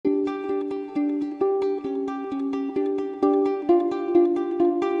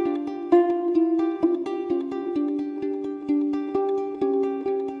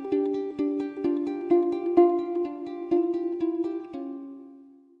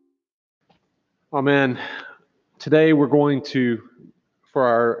Amen. Today for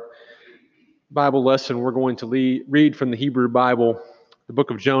our Bible lesson, we're going to read from the Hebrew Bible, the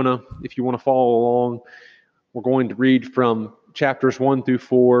book of Jonah. If you want to follow along, we're going to read from chapters 1 through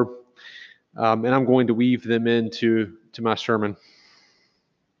 4, and I'm going to weave them into my sermon.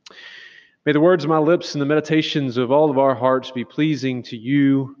 May the words of my lips and the meditations of all of our hearts be pleasing to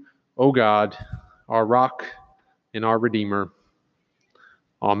you, O God, our rock and our Redeemer.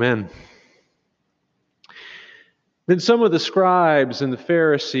 Amen. Then some of the scribes and the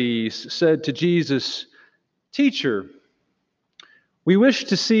Pharisees said to Jesus, "Teacher, we wish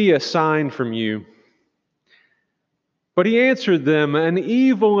to see a sign from you." But he answered them, "An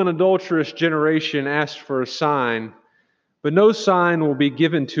evil and adulterous generation asked for a sign, but no sign will be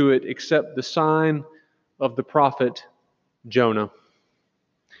given to it except the sign of the prophet Jonah."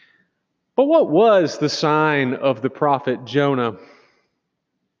 But what was the sign of the prophet Jonah?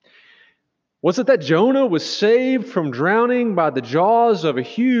 Was it that Jonah was saved from drowning by the jaws of a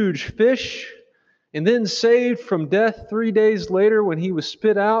huge fish, and then saved from death 3 days later when he was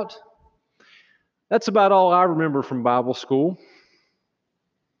spit out? That's about all I remember from Bible school.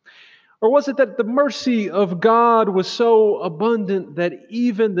 Or was it that the mercy of God was so abundant that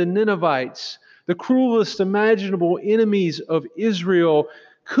even the Ninevites, the cruelest imaginable enemies of Israel,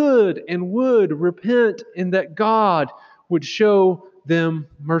 could and would repent, and that God would show them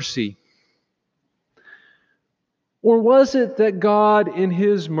mercy? Or was it that God, in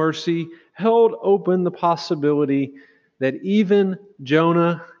His mercy, held open the possibility that even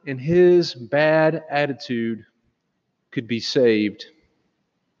Jonah and his bad attitude could be saved?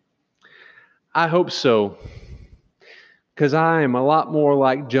 I hope so, because I am a lot more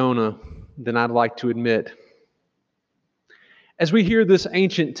like Jonah than I'd like to admit. As we hear this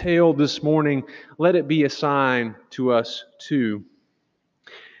ancient tale this morning, let it be a sign to us too.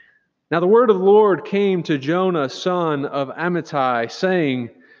 Now the word of the Lord came to Jonah, son of Amittai, saying,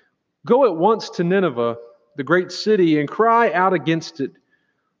 "Go at once to Nineveh, the great city, and cry out against it,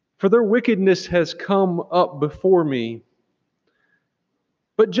 for their wickedness has come up before me."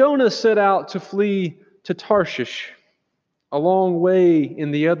 But Jonah set out to flee to Tarshish, a long way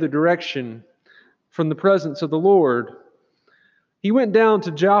in the other direction from the presence of the Lord. He went down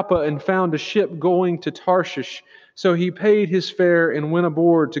to Joppa and found a ship going to Tarshish, so he paid his fare and went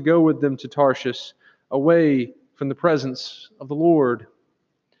aboard to go with them to Tarshish, away from the presence of the Lord.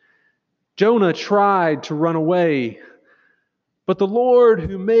 Jonah tried to run away, but the Lord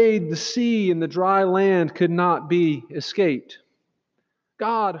who made the sea and the dry land could not be escaped.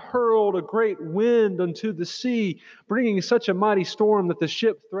 God hurled a great wind unto the sea, bringing such a mighty storm that the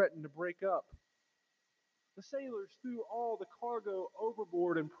ship threatened to break up. The sailors threw all the cargo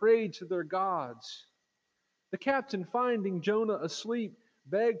overboard and prayed to their gods. The captain, finding Jonah asleep,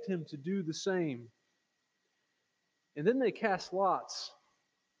 begged him to do the same. And then they cast lots.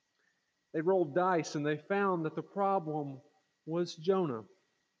 They rolled dice, and they found that the problem was Jonah.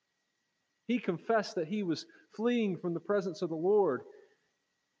 He confessed that he was fleeing from the presence of the Lord.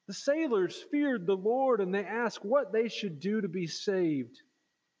 The sailors feared the Lord, and they asked what they should do to be saved.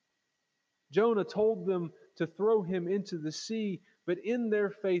 Jonah told them to throw him into the sea, but in their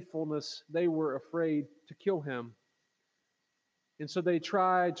faithfulness, they were afraid to kill him. And so they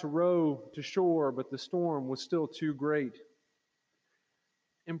tried to row to shore, but the storm was still too great.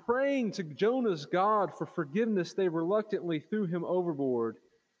 And praying to Jonah's God for forgiveness, they reluctantly threw him overboard,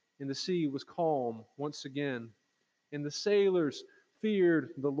 and the sea was calm once again. And the sailors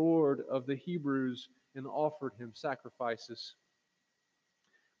feared the Lord of the Hebrews and offered him sacrifices.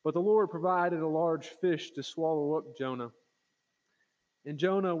 But the Lord provided a large fish to swallow up Jonah. And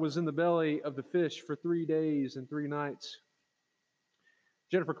Jonah was in the belly of the fish for 3 days and 3 nights.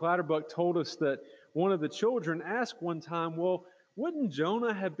 Jennifer Clatterbuck told us that one of the children asked one time, "Well, wouldn't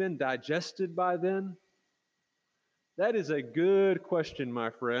Jonah have been digested by then?" That is a good question, my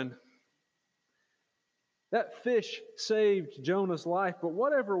friend. That fish saved Jonah's life, but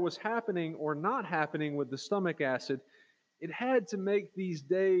whatever was happening or not happening with the stomach acid, it had to make these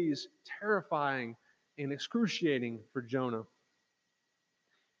days terrifying and excruciating for Jonah.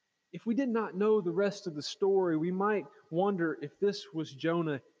 If we did not know the rest of the story, we might wonder if this was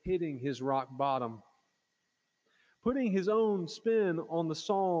Jonah hitting his rock bottom. Putting his own spin on the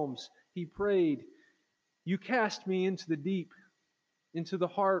Psalms, he prayed, "You cast me into the deep, into the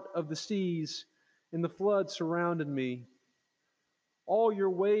heart of the seas, and the flood surrounded me. All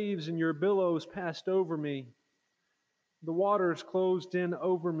your waves and your billows passed over me. The waters closed in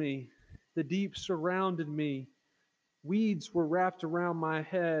over me. The deep surrounded me. Weeds were wrapped around my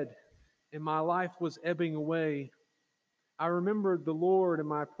head, and my life was ebbing away. I remembered the Lord, and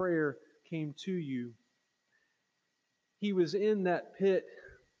my prayer came to you. He was in that pit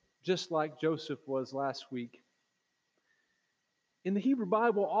just like Joseph was last week. In the Hebrew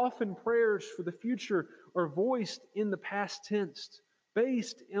Bible, often prayers for the future are voiced in the past tense,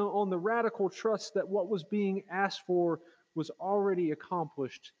 based on the radical trust that what was being asked for was already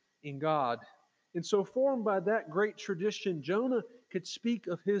accomplished in God. And so, formed by that great tradition, Jonah could speak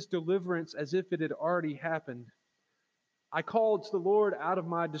of his deliverance as if it had already happened. I called to the Lord out of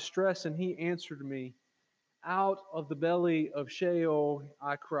my distress, and he answered me. Out of the belly of Sheol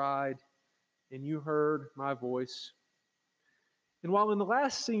I cried, and you heard my voice. And while in the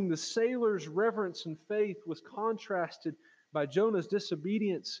last scene the sailor's reverence and faith was contrasted by Jonah's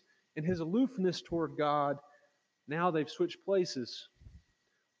disobedience and his aloofness toward God, now they've switched places.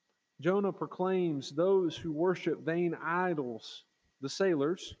 Jonah proclaims those who worship vain idols, the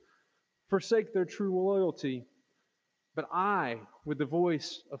sailors, forsake their true loyalty. But I, with the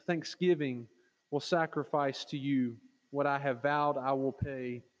voice of thanksgiving, will sacrifice to you what I have vowed I will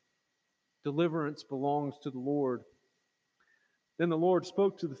pay. Deliverance belongs to the Lord. Then the Lord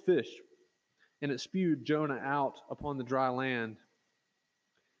spoke to the fish, and it spewed Jonah out upon the dry land.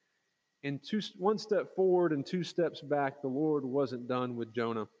 And one step forward and 2 steps back, the Lord wasn't done with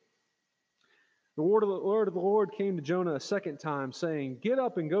Jonah. The word of the Lord came to Jonah a second time, saying, Get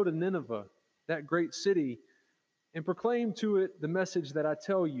up and go to Nineveh, that great city, and proclaim to it the message that I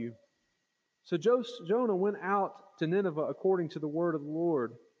tell you. So Jonah went out to Nineveh according to the word of the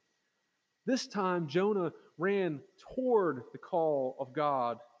Lord. This time Jonah ran toward the call of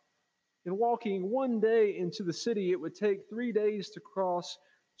God. In walking one day into the city it would take 3 days to cross,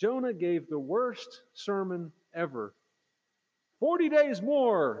 Jonah gave the worst sermon ever. 40 days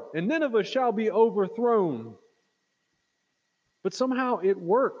more, and Nineveh shall be overthrown. But somehow it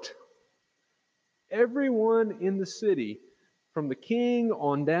worked. Everyone in the city, from the king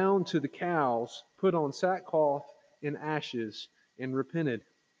on down to the cows, put on sackcloth and ashes and repented.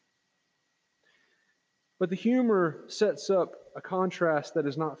 But the humor sets up a contrast that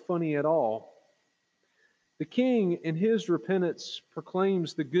is not funny at all. The king, in his repentance,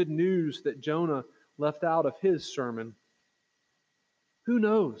 proclaims the good news that Jonah left out of his sermon. Who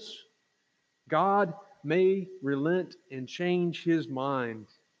knows? God may relent and change his mind.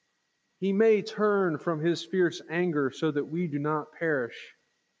 He may turn from his fierce anger so that we do not perish.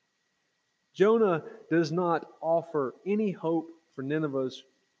 Jonah does not offer any hope for Nineveh's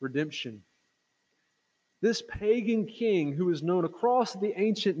redemption. This pagan king, who is known across the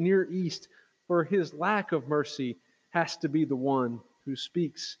ancient Near East for his lack of mercy, has to be the one who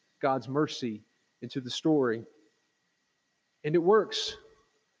speaks God's mercy into the story. And it works.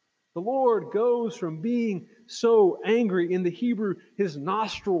 The Lord goes from being so angry. In the Hebrew, his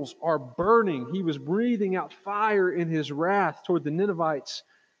nostrils are burning. He was breathing out fire in his wrath toward the Ninevites.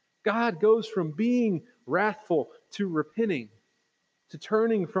 God goes from being wrathful to repenting, to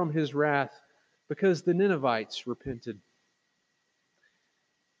turning from his wrath because the Ninevites repented.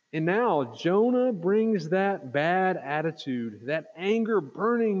 And now Jonah brings that bad attitude, that anger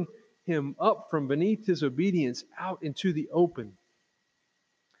burning him up from beneath his obedience out into the open.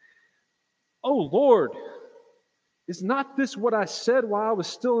 Oh Lord, is not this what I said while I was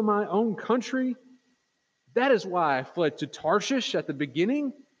still in my own country? That is why I fled to Tarshish at the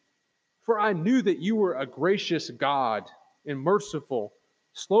beginning. For I knew that you were a gracious God and merciful,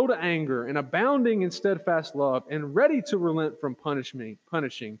 slow to anger and abounding in steadfast love, and ready to relent from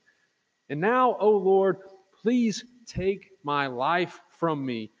punishing. And now, O Lord, please take my life from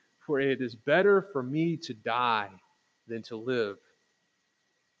me, for it is better for me to die than to live.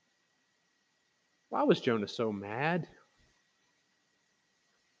 Why was Jonah so mad?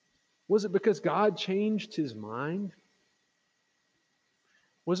 Was it because God changed his mind?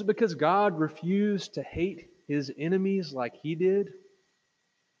 Was it because God refused to hate his enemies like he did?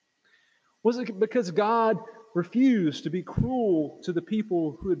 Was it because God refused to be cruel to the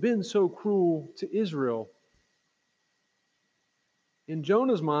people who had been so cruel to Israel? In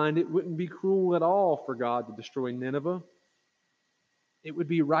Jonah's mind, it wouldn't be cruel at all for God to destroy Nineveh. It would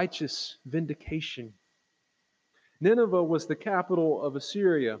be righteous vindication. Nineveh was the capital of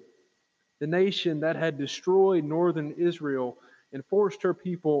Assyria, the nation that had destroyed northern Israel and forced her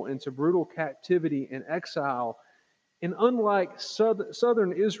people into brutal captivity and exile. And unlike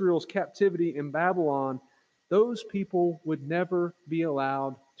southern Israel's captivity in Babylon, those people would never be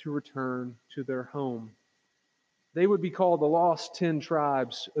allowed to return to their home. They would be called the lost 10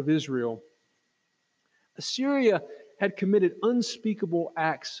 tribes of Israel. Assyria had committed unspeakable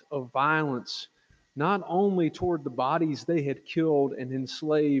acts of violence, not only toward the bodies they had killed and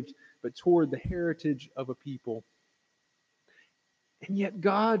enslaved, but toward the heritage of a people. And yet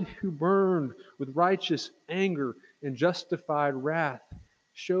God, who burned with righteous anger and justified wrath,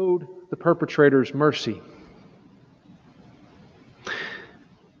 showed the perpetrators mercy.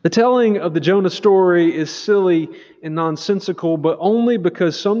 The telling of the Jonah story is silly and nonsensical, but only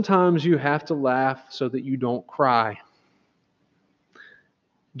because sometimes you have to laugh so that you don't cry.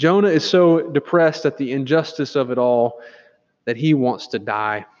 Jonah is so depressed at the injustice of it all that he wants to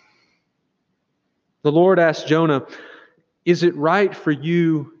die. The Lord asked Jonah, "Is it right for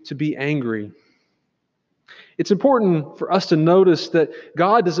you to be angry?" It's important for us to notice that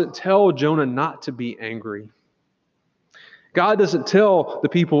God doesn't tell Jonah not to be angry. God doesn't tell the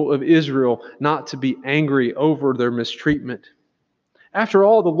people of Israel not to be angry over their mistreatment. After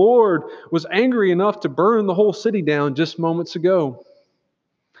all, the Lord was angry enough to burn the whole city down just moments ago.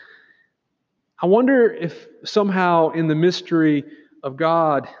 I wonder if somehow in the mystery of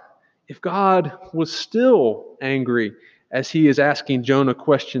God, if God was still angry as he is asking Jonah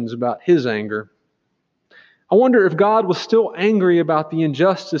questions about his anger. I wonder if God was still angry about the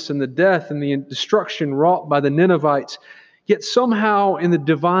injustice and the death and the destruction wrought by the Ninevites, yet somehow in the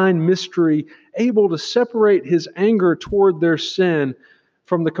divine mystery able to separate his anger toward their sin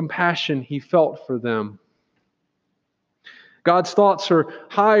from the compassion he felt for them. God's thoughts are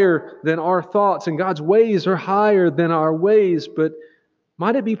higher than our thoughts, and God's ways are higher than our ways, but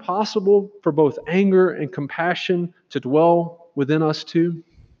might it be possible for both anger and compassion to dwell within us too?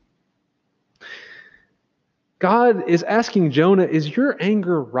 God is asking Jonah, is your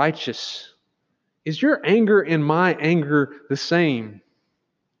anger righteous? Is your anger and my anger the same?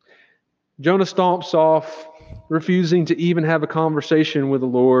 Jonah stomps off, refusing to even have a conversation with the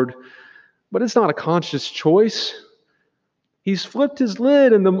Lord, but it's not a conscious choice. He's flipped his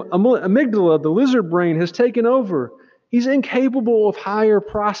lid and the amygdala, the lizard brain, has taken over. He's incapable of higher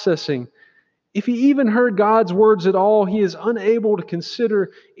processing. If he even heard God's words at all, he is unable to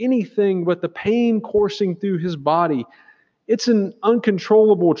consider anything but the pain coursing through his body. It's an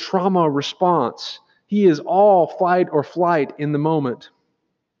uncontrollable trauma response. He is all fight or flight in the moment.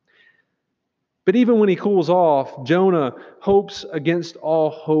 But even when he cools off, Jonah hopes against all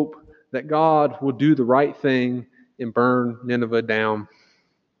hope that God will do the right thing and burn Nineveh down.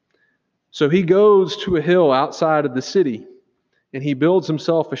 So he goes to a hill outside of the city, and he builds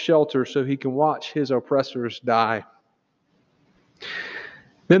himself a shelter so he can watch his oppressors die.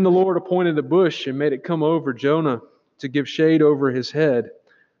 Then the Lord appointed a bush and made it come over Jonah to give shade over his head,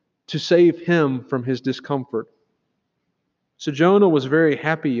 to save him from his discomfort. So Jonah was very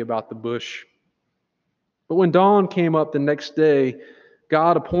happy about the bush. But when dawn came up the next day,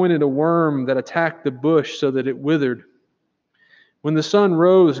 God appointed a worm that attacked the bush so that it withered. When the sun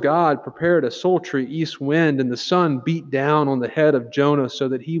rose, God prepared a sultry east wind, and the sun beat down on the head of Jonah so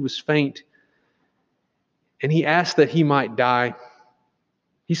that he was faint. And he asked that he might die.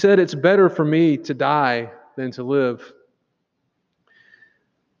 He said, "It's better for me to die than to live."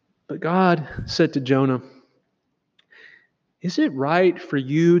 But God said to Jonah, "Is it right for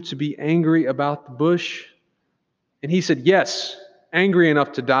you to be angry about the bush?" And he said, "Yes, angry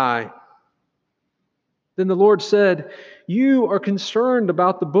enough to die." Then the Lord said, "You are concerned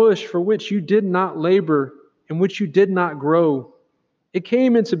about the bush for which you did not labor and which you did not grow. It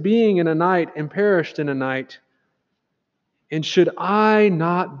came into being in a night and perished in a night. And should I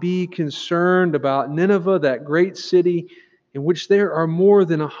not be concerned about Nineveh, that great city, in which there are more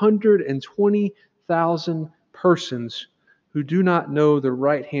than 120,000 persons who do not know their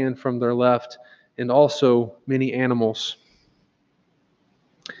right hand from their left, and also many animals?"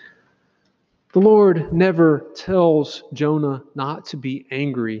 The Lord never tells Jonah not to be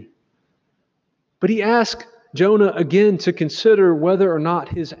angry, but he asks Jonah again to consider whether or not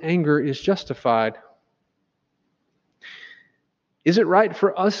his anger is justified. Is it right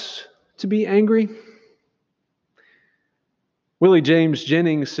for us to be angry? Willie James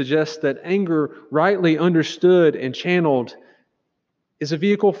Jennings suggests that anger, rightly understood and channeled, is a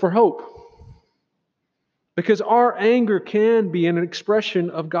vehicle for hope. Because our anger can be an expression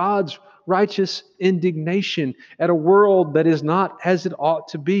of God's righteous indignation at a world that is not as it ought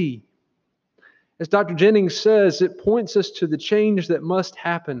to be. As Dr. Jennings says, it points us to the change that must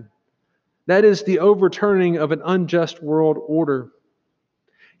happen. That is the overturning of an unjust world order.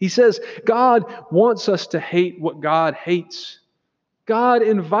 He says God wants us to hate what God hates. God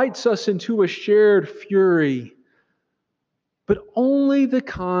invites us into a shared fury, but only the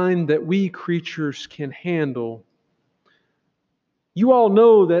kind that we creatures can handle. You all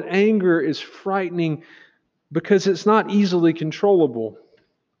know that anger is frightening because it's not easily controllable.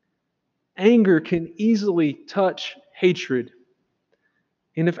 Anger can easily touch hatred.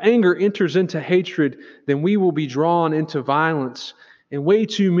 And if anger enters into hatred, then we will be drawn into violence. And way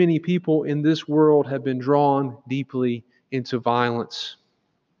too many people in this world have been drawn deeply into violence.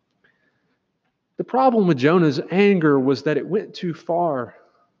 The problem with Jonah's anger was that it went too far.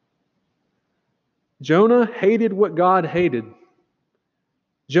 Jonah hated what God hated.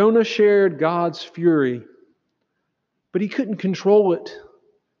 Jonah shared God's fury, but he couldn't control it.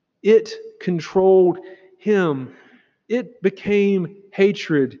 It controlled him. It became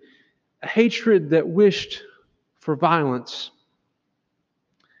hatred, a hatred that wished for violence.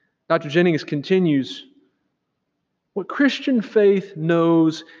 Dr. Jennings continues, what Christian faith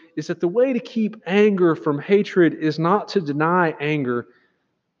knows is that the way to keep anger from hatred is not to deny anger,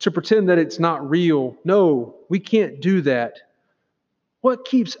 to pretend that it's not real. No, we can't do that. What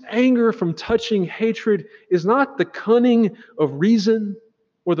keeps anger from touching hatred is not the cunning of reason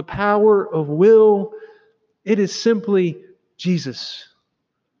or the power of will. It is simply Jesus.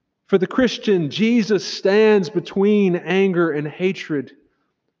 For the Christian, Jesus stands between anger and hatred,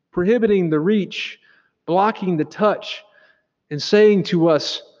 prohibiting the reach, blocking the touch, and saying to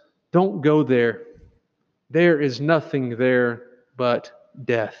us, don't go there. There is nothing there but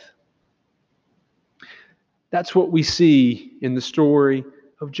death. That's what we see in the story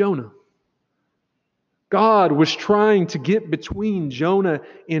of Jonah. God was trying to get between Jonah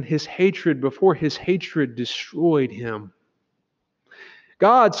and his hatred before his hatred destroyed him.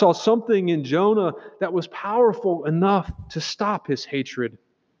 God saw something in Jonah that was powerful enough to stop his hatred.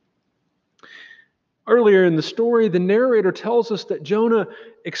 Earlier in the story, the narrator tells us that Jonah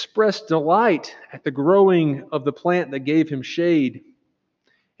expressed delight at the growing of the plant that gave him shade,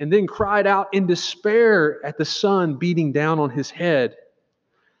 and then cried out in despair at the sun beating down on his head.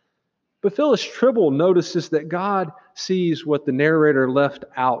 But Phyllis Tribble notices that God sees what the narrator left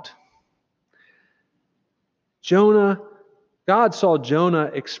out. God saw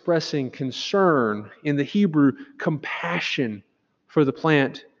Jonah expressing concern, in the Hebrew, compassion for the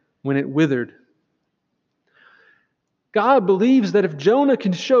plant when it withered. God believes that if Jonah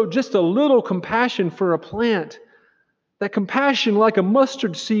can show just a little compassion for a plant, that compassion, like a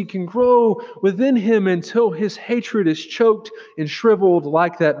mustard seed, can grow within him until his hatred is choked and shriveled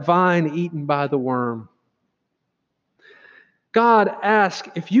like that vine eaten by the worm. God asks,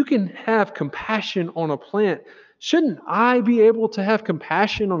 if you can have compassion on a plant, shouldn't I be able to have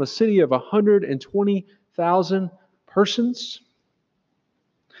compassion on a city of 120,000 persons?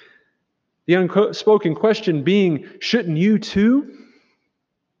 The unspoken question being, shouldn't you too?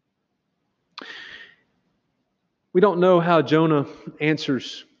 We don't know how Jonah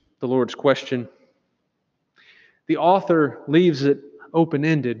answers the Lord's question. The author leaves it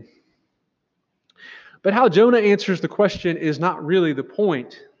open-ended. But how Jonah answers the question is not really the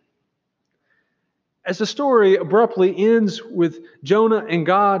point. As the story abruptly ends with Jonah and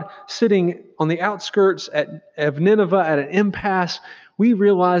God sitting on the outskirts of Nineveh at an impasse, we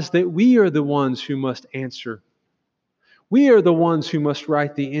realize that we are the ones who must answer. We are the ones who must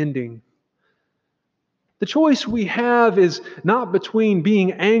write the ending. The choice we have is not between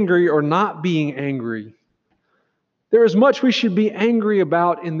being angry or not being angry. There is much we should be angry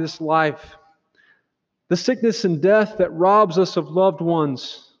about in this life. The sickness and death that robs us of loved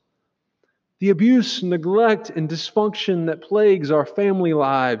ones. The abuse, neglect, and dysfunction that plagues our family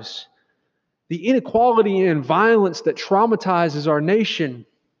lives. The inequality and violence that traumatizes our nation.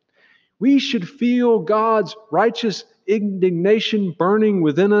 We should feel God's righteous indignation burning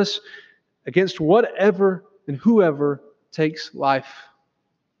within us against whatever and whoever takes life.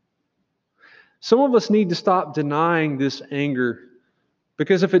 Some of us need to stop denying this anger,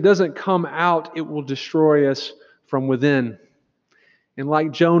 because if it doesn't come out, it will destroy us from within. And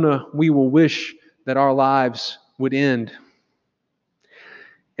like Jonah, we will wish that our lives would end.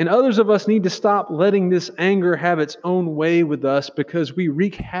 And others of us need to stop letting this anger have its own way with us, because we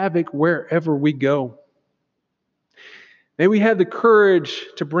wreak havoc wherever we go. May we have the courage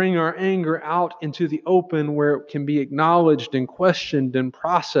to bring our anger out into the open where it can be acknowledged and questioned and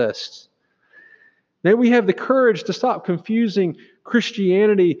processed. May we have the courage to stop confusing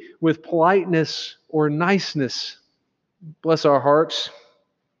Christianity with politeness or niceness. Bless our hearts.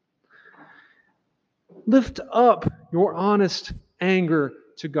 Lift up your honest anger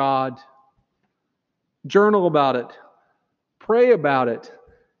to God. Journal about it. Pray about it.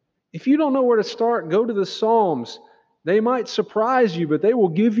 If you don't know where to start, go to the Psalms. They might surprise you, but they will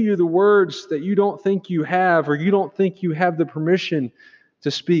give you the words that you don't think you have, or you don't think you have the permission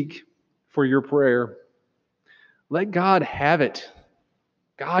to speak for your prayer. Let God have it.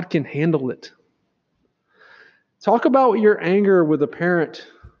 God can handle it. Talk about your anger with a parent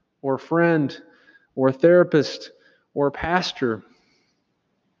or a friend or a therapist or a pastor.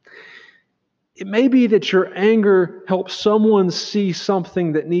 It may be that your anger helps someone see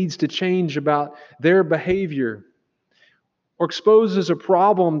something that needs to change about their behavior, or exposes a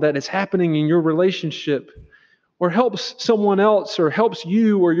problem that is happening in your relationship, or helps someone else or helps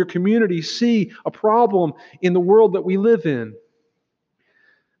you or your community see a problem in the world that we live in.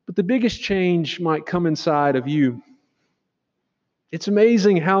 But the biggest change might come inside of you. It's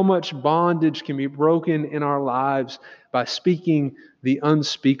amazing how much bondage can be broken in our lives by speaking the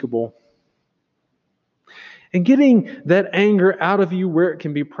unspeakable. And getting that anger out of you where it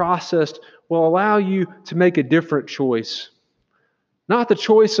can be processed will allow you to make a different choice. Not the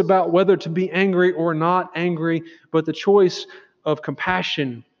choice about whether to be angry or not angry, but the choice of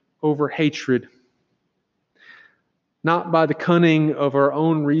compassion over hatred. Not by the cunning of our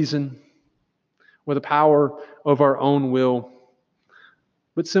own reason or the power of our own will,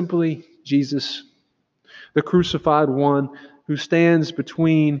 but simply Jesus, the crucified one who stands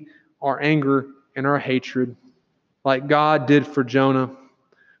between our anger and our hatred, like God did for Jonah,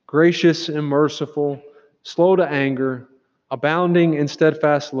 gracious and merciful, slow to anger, abounding in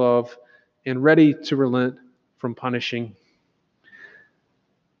steadfast love, and ready to relent from punishing.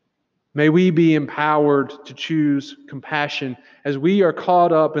 May we be empowered to choose compassion as we are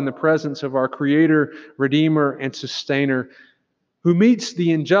caught up in the presence of our Creator, Redeemer, and Sustainer, who meets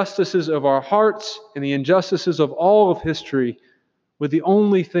the injustices of our hearts and the injustices of all of history with the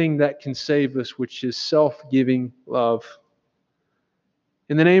only thing that can save us, which is self-giving love.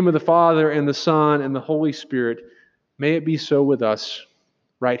 In the name of the Father, and the Son, and the Holy Spirit, may it be so with us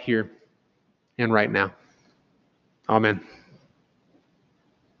right here and right now. Amen.